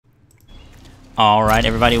Alright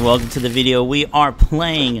everybody, welcome to the video. We are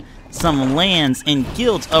playing some lands in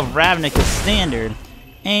Guilds of Ravnica Standard.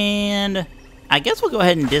 And I guess we'll go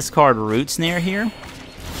ahead and discard Root Snare here.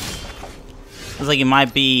 Looks like it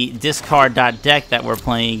might be discard.deck that we're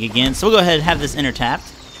playing against. So we'll go ahead and have this enter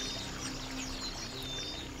tapped.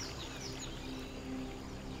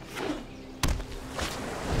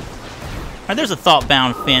 Alright, there's a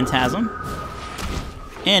Thoughtbound Phantasm.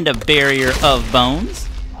 And a Barrier of Bones.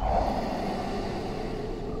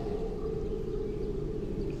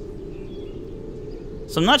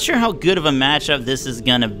 So I'm not sure how good of a matchup this is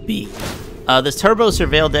gonna be. This Turbo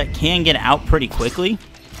Surveil deck can get out pretty quickly.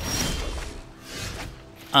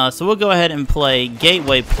 So we'll go ahead and play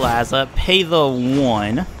Gateway Plaza, pay the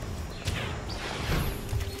 1.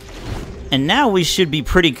 And now we should be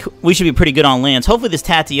pretty good on lands. Hopefully this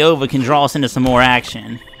Tatyova can draw us into some more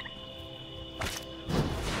action.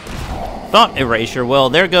 Thought Erasure. Well,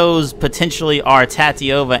 there goes potentially our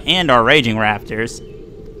Tatyova and our Raging Raptors.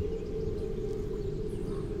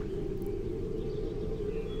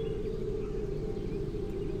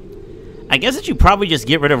 I guess that you probably just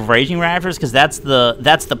get rid of Raging Raptors because that's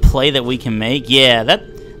the play that we can make. Yeah,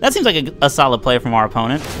 that seems like a solid play from our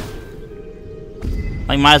opponent.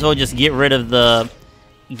 Like, might as well just get rid of the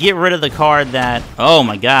card that, oh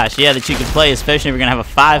my gosh, yeah, that you could play, especially if you're gonna have a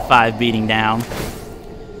 5/5 beating down.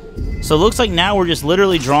 So it looks like now we're just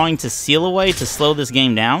literally drawing to Seal Away to slow this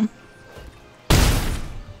game down.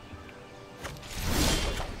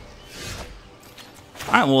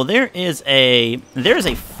 Alright, well there's a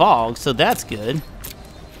fog, so that's good.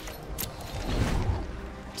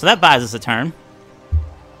 So that buys us a turn.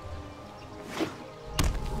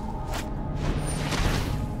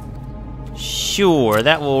 Sure,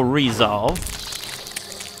 that will resolve.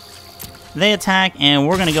 They attack, and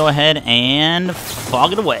we're gonna go ahead and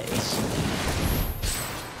fog it away.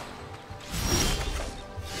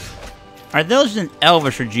 Alright, there's an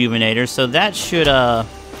Elvish Rejuvenator, so that should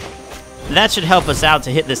help us out to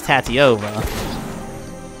hit this Tatyova.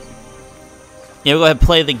 Yeah, we'll go ahead and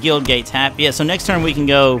play the Guildgate tap. Yeah, so next turn we can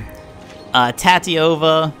go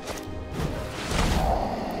Tatyova.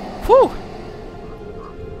 Whew!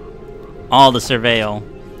 All the Surveil.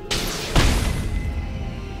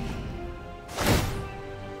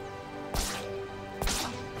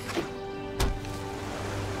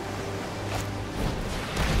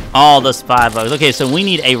 All the Spy Bugs. Okay, so we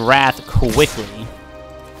need a Wrath quickly.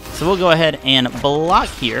 So we'll go ahead and block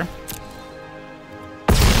here.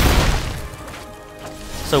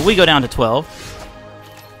 So we go down to 12.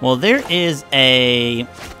 Well, there is another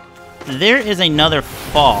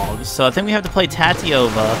fog. So I think we have to play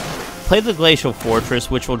Tatyova, play the Glacial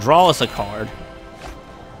Fortress, which will draw us a card.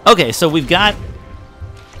 Okay, so we just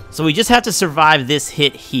have to survive this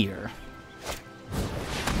hit here.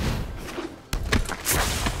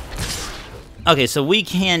 Okay, so we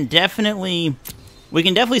can definitely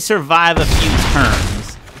survive a few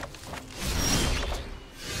turns.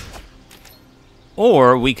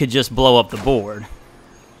 Or we could just blow up the board.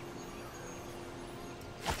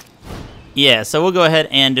 Yeah, so we'll go ahead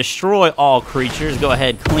and destroy all creatures. Go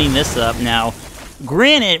ahead, clean this up. Now,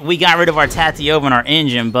 granted, we got rid of our Tatyova and our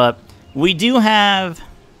engine, but we do have...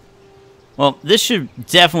 Well, this should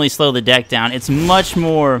definitely slow the deck down. It's much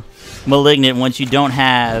more malignant once you don't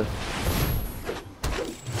have...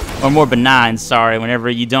 Or more benign, sorry, whenever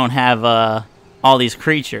you don't have all these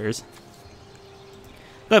creatures.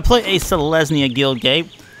 Go ahead, play a Selesnya Guildgate.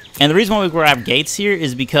 And the reason why we grab gates here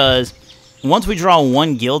is because once we draw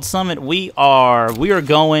one Guild Summit, we are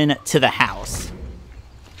going to the house.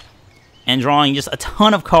 And drawing just a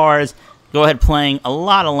ton of cards. Go ahead, playing a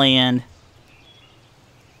lot of land.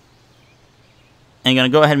 And gonna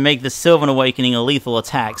go ahead and make the Sylvan Awakening a lethal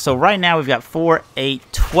attack. So right now we've got 4, 8,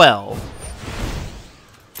 12.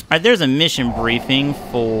 Alright, there's a mission briefing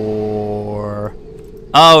for...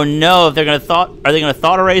 Oh no, if they're gonna are they gonna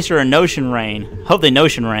Thought Eraser or Notion Rain? Hope they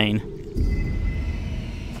Notion Rain.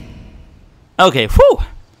 Okay, whew!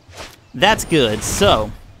 That's good.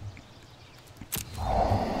 So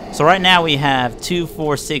right now we have 2,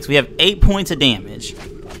 4, 6. We have 8 points of damage.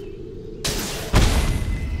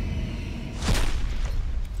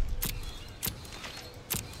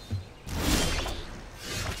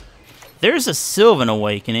 There's a Sylvan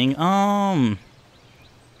Awakening.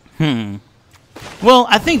 Well,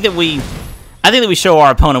 I think that we show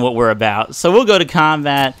our opponent what we're about. So we'll go to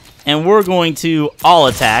combat, and we're going to all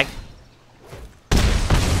attack.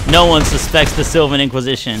 No one suspects the Sylvan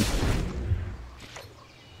Inquisition.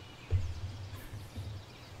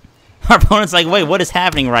 Our opponent's like, wait, what is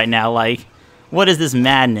happening right now? Like, what is this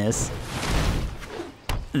madness?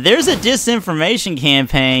 There's a disinformation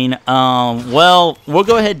campaign. Well, we'll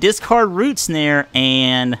go ahead, discard Root Snare,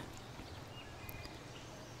 and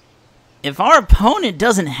if our opponent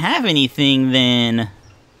doesn't have anything, then...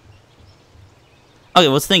 Okay,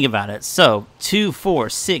 let's think about it. So, 2, 4,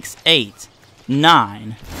 6, 8,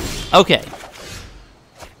 9. Okay.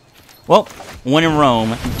 Well, when in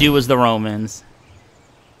Rome, do as the Romans.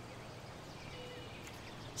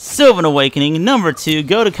 Sylvan Awakening, number 2,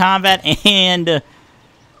 go to combat, and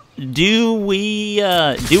do we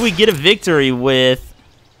get a victory with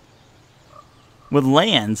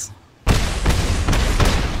lands?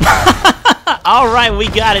 Alright, we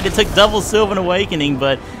got it. It took double Sylvan Awakening,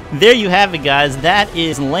 but there you have it, guys. That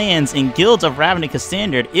is lands in Guilds of Ravnica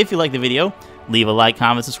Standard. If you like the video, leave a like,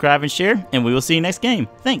 comment, subscribe, and share, and we will see you next game.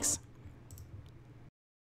 Thanks.